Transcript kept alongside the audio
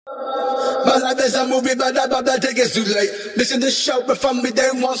My life is a movie, but I think it's too late. Missing the show, but from me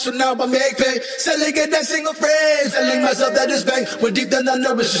there once, so now I make pay. Selling it that single phrase, telling myself that it's bang. When deep down I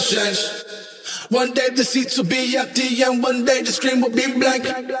know it's a change. One day the seats will be empty, and one day the screen will be blank.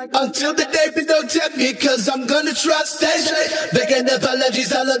 Until the day people tempt me, cause I'm gonna trust stay straight. Making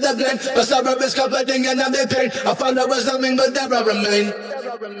apologies, all of the blame. But sorrow is comforting and I'm in pain. I follow what's coming, but there I remain.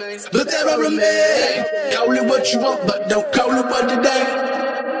 But there I remain. Call it what you want, but don't call it what it ain't.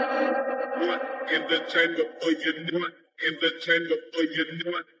 In the chamber for your nut, in the chamber for your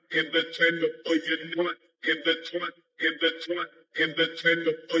nut, in the chamber for your nut, in the twat, in the twat, in the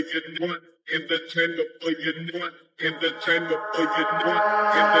chamber for your nut, in the chamber for your nut, in the chamber for your nut,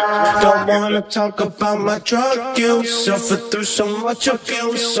 in the twat. Don't wanna talk about my drug use. Suffered through so much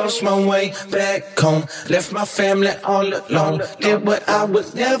abuse. Lost my way back home. Left my family all alone. Did what I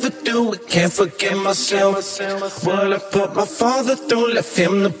would never do. I can't forgive myself. What I put my father through. Left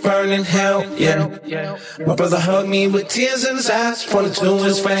him to burn in hell. Yeah. My brother hugged me with tears in his eyes, pointed to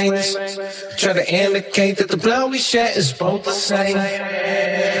his veins. Tried to indicate that the blood we shed is both the same.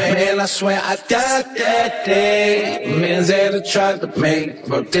 Man, I swear I died that day. Man's head I tried to make.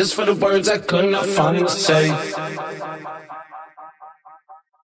 Wrote this for the words I could not find to say.